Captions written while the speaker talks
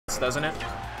doesn't it?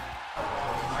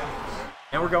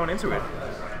 And we're going into it.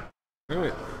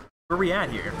 Alright. Where are we at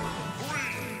here?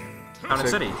 Town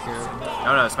City. Yeah.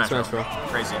 Oh no, Smashville.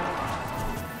 Crazy.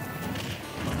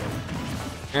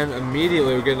 And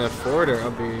immediately we're getting a forwarder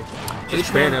of the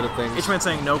H-Man out of things. H-Man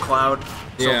saying no cloud.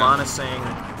 Yeah. Sylvanas saying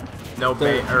no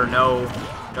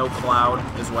no cloud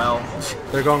as well.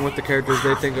 They're going with the characters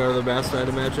they think are the best, I'd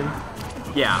imagine.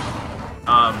 Yeah.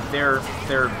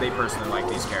 They personally like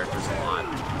these characters a lot.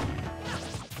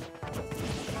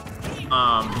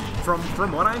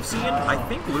 From what I've seen, I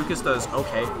think Lucas does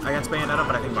okay against Bayonetta,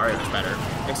 but I think Mario is better.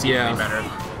 Exceedingly better.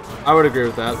 I would agree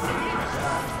with that.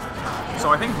 So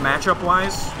I think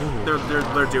matchup-wise,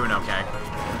 they're doing okay.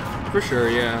 For sure,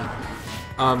 yeah.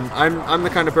 I'm the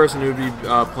kind of person who would be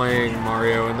playing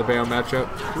Mario in the Bayo matchup.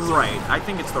 Right. I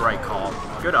think it's the right call.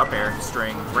 Good up air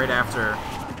string right after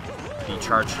the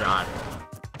charge shot.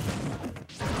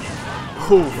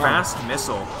 Ooh, fast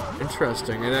missile.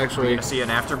 Interesting. It actually... Are we gonna see an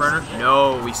afterburner?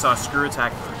 No, we saw screw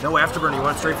attack. No afterburner. He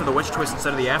went straight for the witch twist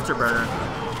instead of the afterburner.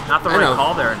 Not the right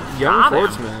call there. Young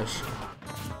forward smash.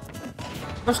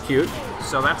 That's cute.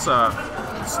 So that's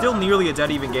still nearly a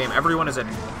dead even game. Everyone is at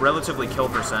relatively kill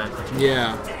percent.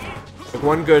 Yeah. Like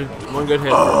one good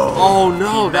hit. Oh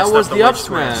no, that was the up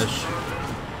smash.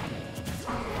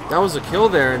 That was a kill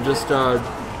there, and just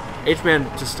H-Man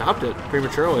just stopped it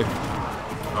prematurely.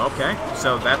 Okay,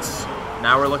 so that's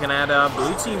now we're looking at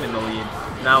blue team in the lead.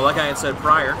 Now, like I had said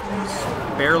prior,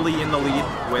 barely in the lead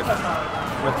with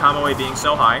Kamui being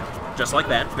so high, just like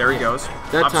that. There he goes.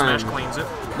 That up time, smash cleans it.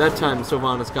 That time,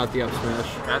 Sylvanas got the up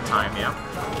smash. That time, yeah.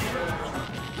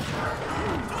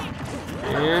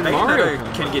 And Mario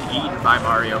can get eaten by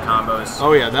Mario combos.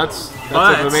 Oh yeah, that's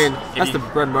the main. That's the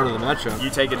bread and butter of the matchup. You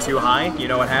take it too high, you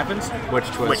know what happens? Witch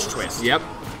twist. Witch twist. Yep.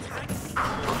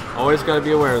 Always got to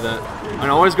be aware of that,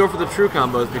 and always go for the true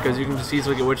combos because you can just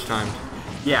easily get witch timed.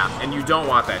 Yeah, and you don't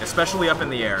want that, especially up in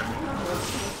the air.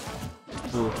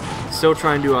 Ooh. Still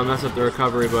trying to mess up the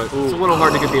recovery, but it's a little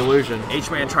hard to get the illusion.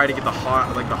 H-Man tried to get the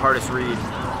hardest read.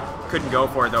 Couldn't go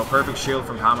for it though. Perfect shield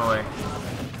from Kamui.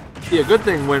 Yeah, good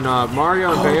thing when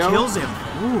Mario and Bayo kills him.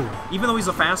 Ooh. Even though he's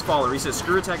a fast faller, he says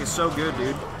screw attack is so good,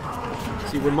 dude.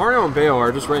 See, when Mario and Bayo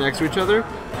are just right next to each other,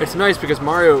 it's nice because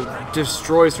Mario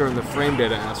destroys her in the frame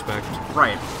data aspect.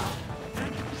 Right.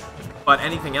 But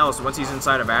anything else, once he's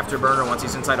inside of Afterburner, once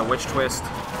he's inside a Witch Twist,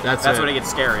 that's when it gets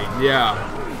scary. Yeah.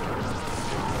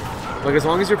 Like, as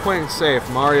long as you're playing safe,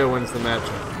 Mario wins the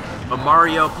matchup. But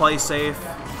Mario, play safe.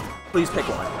 Please pick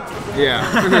one. Yeah.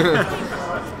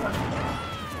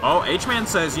 Oh, H-Man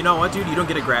says, you know what, dude? You don't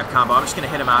get a grab combo. I'm just going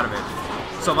to hit him out of it.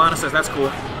 Sylvanas says, that's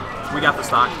cool. We got the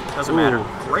stock. Doesn't matter.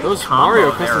 Great those combo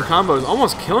Mario custom combos,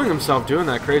 almost killing himself doing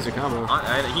that crazy combo.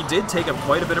 He did take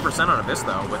quite a bit of percent on Abyss,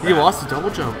 though. He lost the double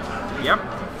jump. Yep.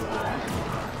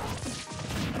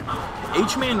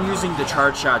 H-Man using the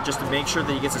charge shot just to make sure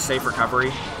that he gets a safe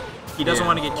recovery. He doesn't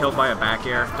want to get killed by a back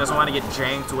air. Doesn't want to get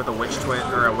janked with a witch twist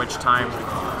or a witch time.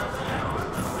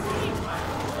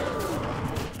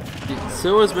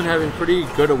 Silva's been having pretty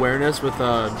good awareness with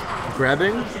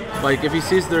grabbing. Like, if he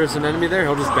sees there's an enemy there,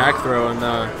 he'll just back throw, and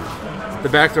the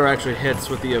back throw actually hits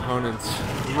with the opponents.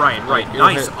 Right.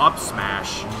 Nice up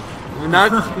smash.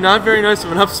 Not very nice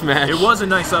of an up smash. It was a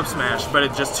nice up smash, but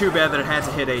it's just too bad that it had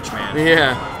to hit H-Man.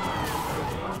 Yeah.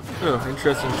 Oh,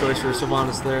 interesting choice for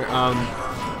Sylvanas there.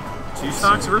 2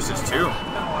 stocks versus 2.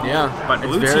 Yeah, but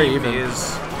blue team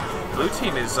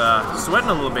is sweating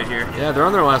a little bit here. Yeah, they're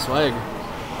on their last leg.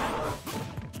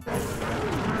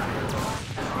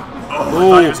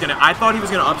 I thought he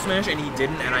was gonna up smash, and he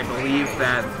didn't, and I believe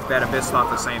that Abyss thought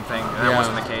the same thing, and that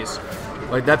wasn't the case.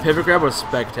 Like, that pivot grab was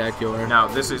spectacular. Now,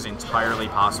 this is entirely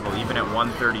possible, even at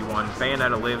 131.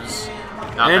 Bayonetta lives.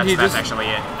 And that's actually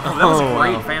it. Oh, that was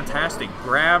great, fantastic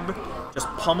grab. Just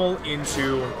pummel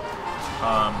into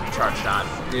charge shot.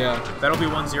 Yeah. That'll be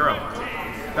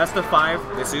 1-0. Best of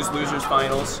 5. This is losers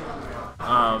finals.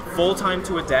 Full time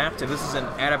to adapt. If this is an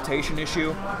adaptation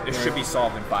issue, it should be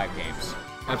solved in 5 games.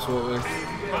 Absolutely.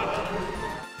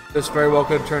 This very well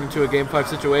could turn into a Game 5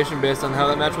 situation based on how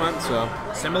that match went, so...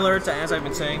 Similar to, as I've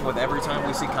been saying, with every time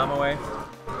we see Kamui,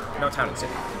 no Town and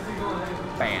City.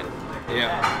 Ban.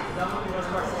 Yeah.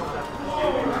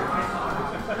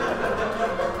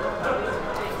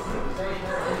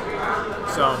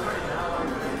 So...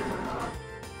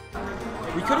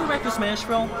 we could have back to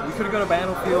Smashville, we could have gone to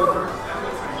Battlefield,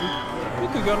 we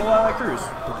could go to Lilac Cruz.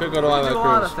 We could go to Lilac Cruz. A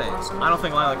lot of things. I don't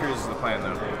think Lilac Cruz is the plan,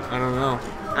 though. I don't know.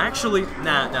 Actually,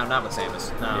 not with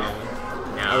Samus. No.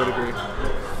 I would agree.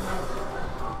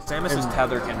 Samus's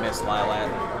tether can miss Lilac,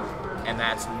 and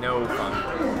that's no fun.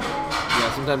 Yeah,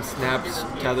 sometimes snaps,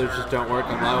 tethers just don't work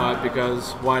on low up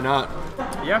because why not?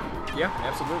 Yeah,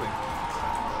 absolutely.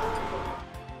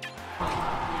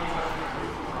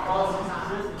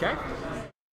 Okay.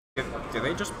 Did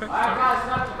they just pick? We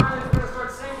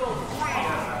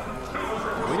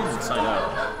didn't sign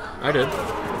up. I did.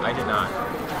 I did not.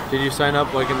 Did you sign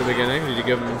up like in the beginning? Did you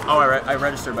give them? Oh, I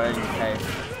registered, but I didn't pay.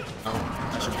 Oh,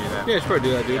 I should do that. Yeah, you should probably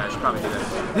do that, dude. Yeah, I should probably do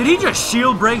that. Did he just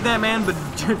shield break that man, but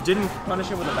didn't punish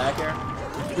him with a back air?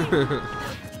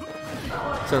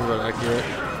 Sounds about accurate.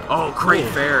 Oh, great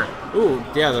fair. Ooh,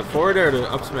 yeah, the forward air to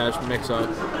up smash mix up.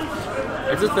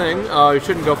 It's a thing. You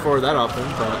shouldn't go forward that often,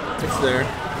 but it's there.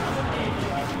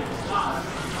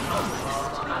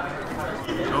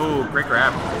 Oh, great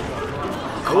grab.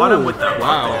 Caught him with the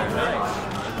wow.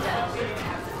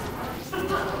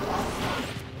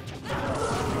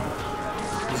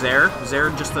 Zare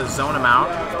just to zone him out.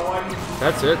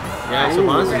 That's it. Yeah,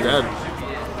 Sylvanas is dead.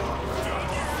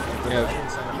 Yeah.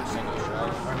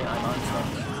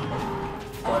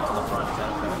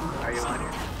 Are you on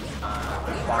here?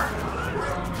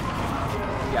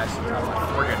 Yeah,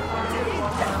 we're good.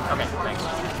 Okay, thanks.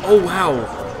 Oh, wow.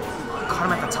 Caught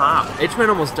him at the top. H-Man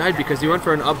almost died because he went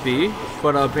for an up B,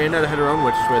 but Bayonetta had her own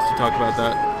witch twist to talk about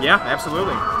that. Yeah,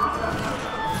 absolutely.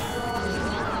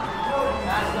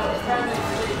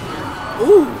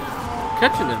 Ooh,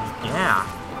 catching him. Yeah.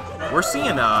 We're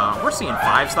seeing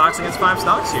 5 stocks against 5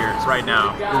 stocks here right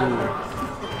now.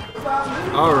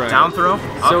 All right. Down throw.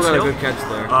 Still got a good catch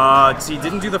there. See,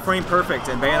 didn't do the frame perfect,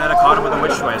 and Bayonetta caught him with a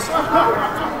witch twist.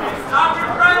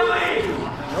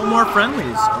 No more friendlies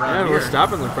around Yeah, here. we're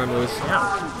stopping the friendlies. Yeah.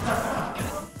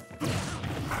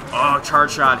 Oh,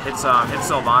 charge shot hits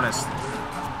Sylvanas.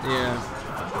 Yeah.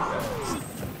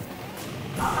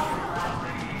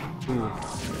 Ooh.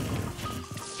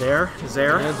 Zare.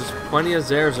 Yeah, there's plenty of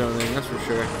Zare zoning, that's for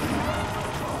sure.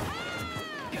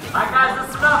 Alright guys,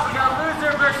 listen up. We got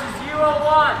loser versus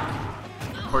UO1.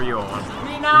 Or UO1.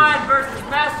 P9 versus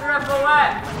Master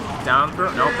FOX. Down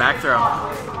throw? No, back throw.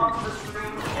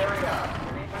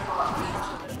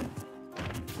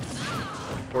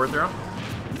 Forward throw.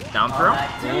 Down throw.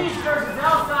 Teach versus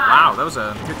Hellside. Wow, that was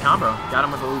a good combo. Got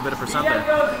him with a little bit of percent there.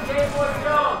 Diegos and Game Boy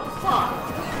Jones.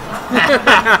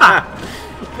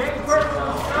 King Purple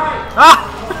and Stripe.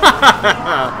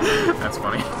 That's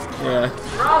funny. Yeah.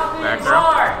 Frosty Back and throw.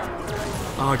 Bart.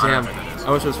 Oh, damn. I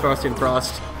wish it was Frosty and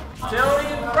Frost. Chili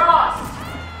and Frost.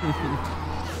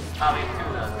 I'll leave 2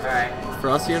 of those. Alright.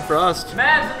 Frosty and Frost.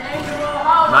 Mavs and Angel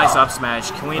Hollow. Nice up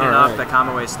smash. Cleaning All up right. the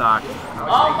Kamui stock.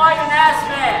 All Might and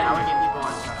AxN.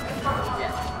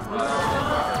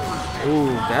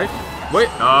 Ooh, that. Wait.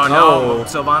 Oh no,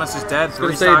 Sylvanas is dead. I was 3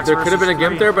 gonna say stocks there could have been a versus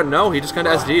gimp there, but no, he just kind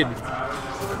of SD'd.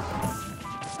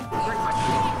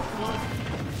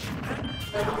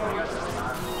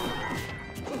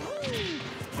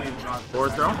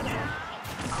 Forward throw.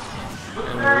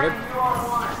 And we're good.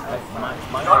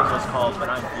 My name was called, but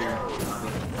I'm here.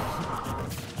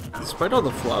 Despite all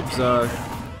the flubs,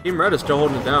 Team Red is still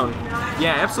holding it down.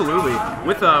 Yeah, absolutely.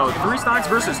 With 3 stocks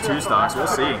versus 2 stocks, we'll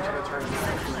see.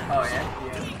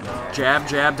 Jab,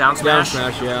 jab, down Down smash.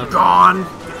 smash, yeah. Gone.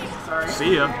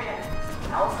 See ya.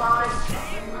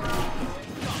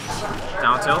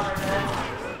 Down tilt.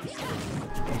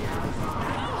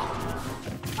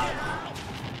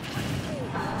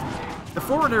 The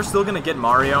forward air's still gonna get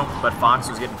Mario, but Fox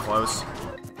was getting close.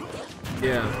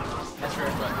 Yeah.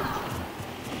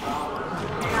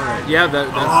 Alright, yeah, that's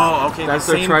okay, that's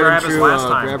the their same tried grab and as true last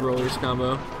time. grab release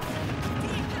combo.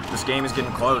 This game is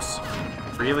getting close.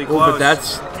 Really Oh, close. but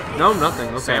that's no nothing.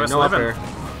 Okay, Samus no up living. air.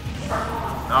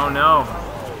 Oh no.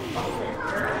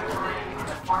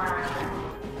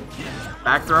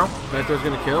 Back throw. Back throw's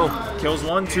gonna kill. Kills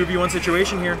one. 2v1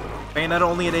 situation here. Bayonetta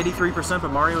only at 83%,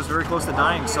 but Mario is very close to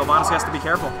dying. Sylvanas has to be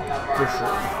careful. For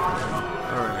sure.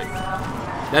 Alright.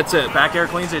 That's it. Back air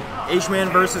cleans it. H-Man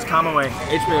versus Kamui.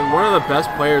 H-Man, one of the best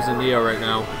players in Neo right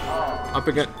now. Up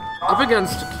against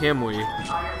Kamui.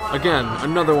 Again,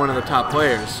 another one of the top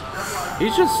players.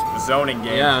 He's just Zoning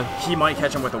game. Yeah. He might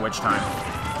catch him with a witch time.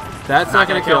 that's not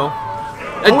gonna kill.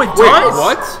 Oh, it Wait, does?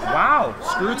 what? Wow.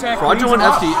 Screw attack. Fraudulent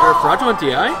cleans SD him up. or fraudulent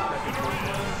DI?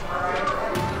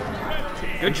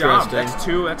 Good job.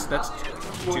 Interesting. That's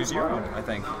 2-0, I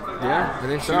think. Yeah, I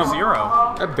think so.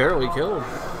 2-0. That barely killed.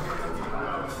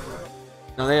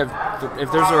 Now they have.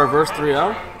 If there's a reverse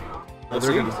 3-0, we're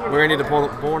gonna need to pull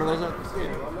one of those out.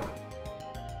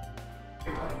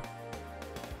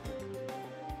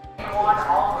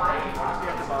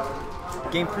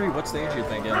 Game 3, what stage are you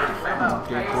thinking?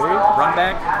 Game 3. Run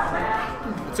back?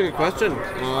 That's a good question.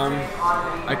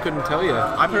 I couldn't tell you.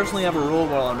 I personally have a rule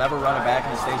where I'll never run it back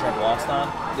in the stage I've lost on.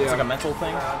 Yeah. It's like a mental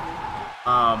thing.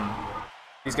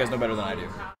 These guys know better than I do.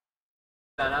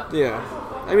 Yeah.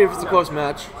 I mean, if it's a close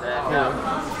match. Yeah.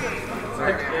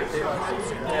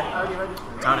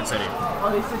 Town and City. Oh,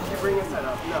 they said you bring a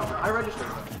setup. No, I registered.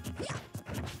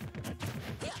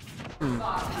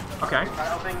 Okay.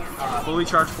 Fully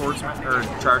charged forward smash, or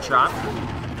charge shot.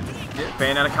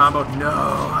 Bayonetta combo. No,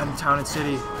 I'm Town and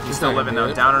City. He's still living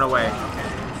though. Down and away.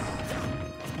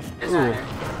 Ooh.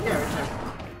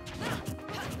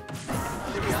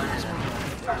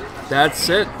 That's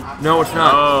it. No, it's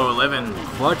not. Oh, living.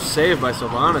 Clutch save by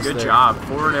Sylvanas. Good there. job.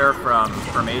 Forward air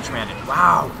from H-Man.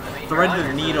 Wow. Threaded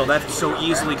the needle. That so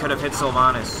easily could have hit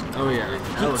Sylvanas. Oh yeah.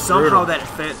 Somehow that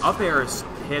up air is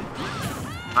hit.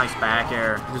 Nice back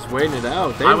air. Just waiting it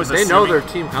out. They assuming, know their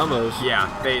team combos. Yeah,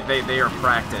 they are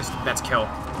practiced. That's kill.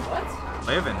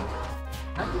 Living.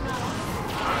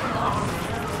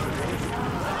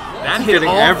 That hit Getting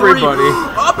all everybody. three.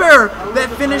 Up air. That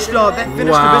finished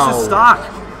Abyss's stock.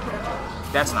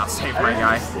 That's not safe, my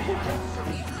guy.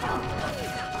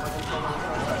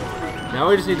 Now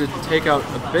we just need to take out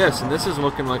Abyss, and this is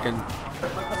looking like an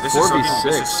This 4v6.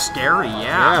 This is scary,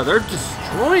 yeah. Yeah, they're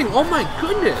destroying. Oh my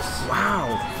goodness.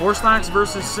 Wow. 4 stocks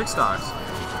versus 6 stocks.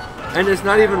 And it's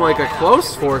not even like a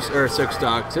close 4 or 6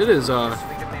 stocks. It is the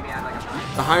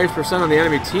highest percent on the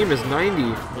enemy team is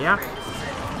 90. Yeah.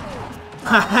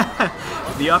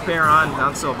 The up air on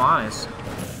Sylvanas.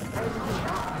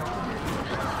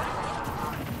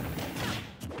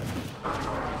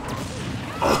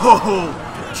 Oh,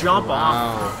 jump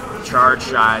off. Charge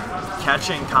shot.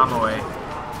 Catching Kamui.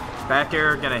 Back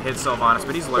air gonna hit Sylvanas,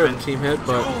 but he's living. Team hit,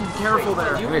 but oh, careful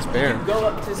there. nice bear. You go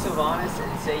up to Sylvanas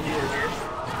and say you were here?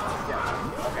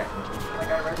 Yeah. Okay. Like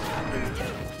I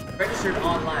registered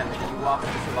online, but then you walk up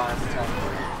to Sylvanas and tell them.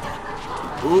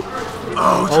 Ooh.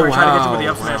 Oh, trying to get you with the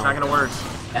up smash, not gonna work.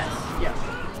 Yes. Yeah.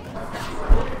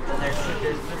 Then there's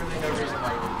literally no reason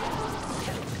why you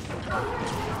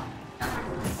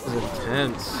This is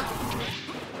intense.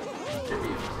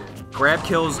 Grab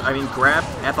kills, grab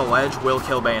at the ledge will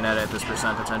kill Bayonetta at this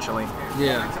percent potentially.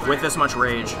 Yeah. With this much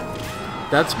rage.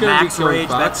 That's gonna Max be killing rage,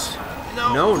 Fox. that's...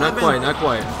 No, not quite, not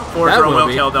quite. Forward throw will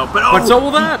kill though, but so will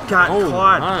that. He got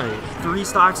caught. My. 3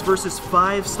 stocks versus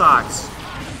 5 stocks.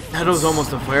 That was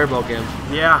almost a fireball game.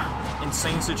 Yeah,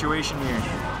 insane situation here.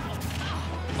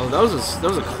 Oh, that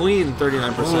was a clean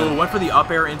 39%. Ooh, went for the up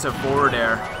air into forward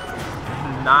air.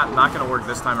 Not gonna work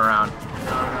this time around.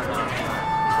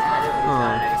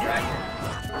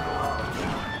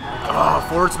 Oh,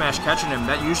 forward smash catching him.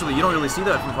 That usually, you don't really see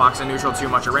that from Fox in neutral too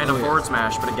much. A random forward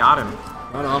smash, but it got him.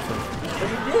 Not often.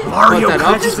 Mario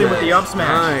catches him with the up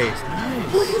smash. Nice.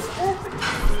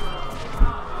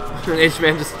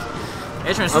 H-Man just...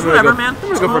 H-Man says, whatever, man. I'm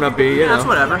gonna go for an up B, you know. That's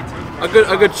whatever. A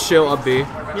good chill up B.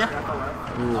 Yeah.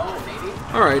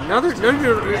 Alright, now it's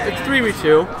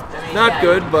 3v2. Not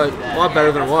good, but a lot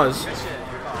better than it was.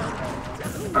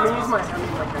 I'm gonna use my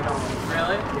like I don't.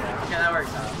 Really? Yeah, that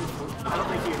works out. I don't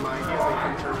think you mind. You have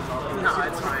like No,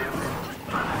 it's fine.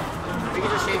 We can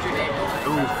just change your name.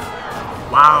 Ooh.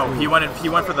 Wow, he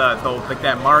went for the like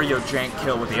that Mario jank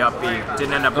kill with the up B.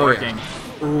 Didn't end up working.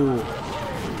 Yeah. Ooh.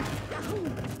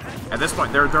 At this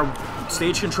point, their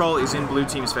stage control is in blue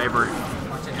team's favor,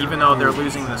 even though they're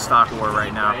losing the stock war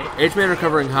right now. H-Man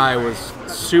recovering high was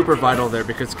super vital there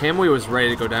because Kamui was ready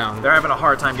to go down. They're having a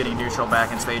hard time getting neutral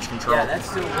back in stage control. Yeah, that's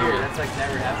still weird. That's like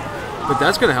never happened. But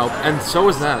that's gonna help, and so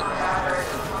is that.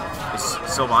 Is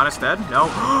Sylvanas dead? No.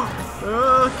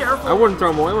 Careful. I wouldn't throw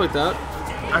him away like that.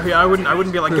 I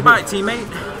wouldn't be like, goodbye, teammate.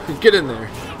 Get in there.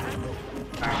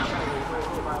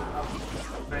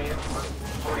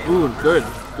 Ooh, good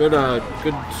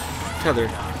tether.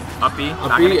 Up B.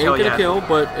 Up B ain't gonna kill,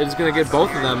 but it's gonna get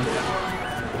both of them.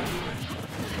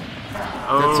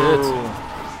 That's it.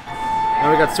 Now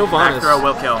we got Sylvanas. Back throw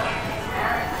will kill.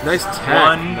 Nice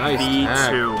tag. Nice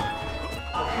 1v2.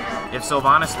 If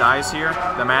Sylvanas dies here,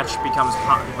 the match becomes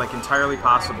like entirely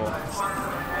possible.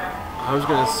 I was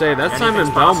gonna say that's Anything's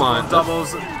Simon Belmont.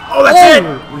 Doubles. Oh, that's it.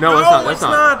 No, that's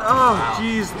not. Oh,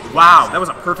 jeez. Wow, that was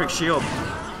a perfect shield.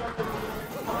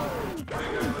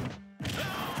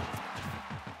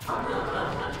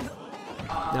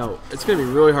 No, it's gonna be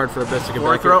really hard for Abyss to get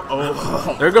back. Throw.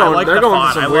 Oh, they're going. Like they're going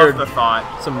for some weird, thought.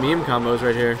 some meme combos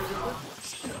right here.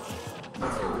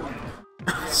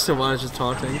 Sylvanas just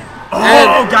taunting. Oh,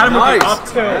 and got him nice. with the up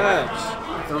tilt.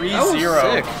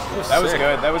 3-0. That was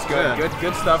good. That was good. Yeah.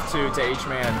 Good stuff to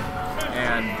H-Man.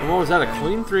 And what was that? A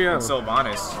clean 3-0.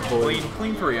 Sylvanas.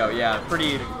 Clean 3-0. Yeah,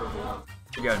 pretty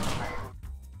good.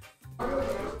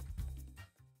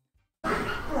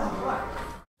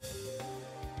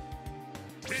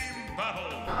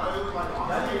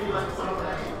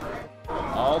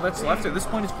 that's left at this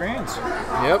point is Grands.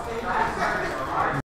 Yep.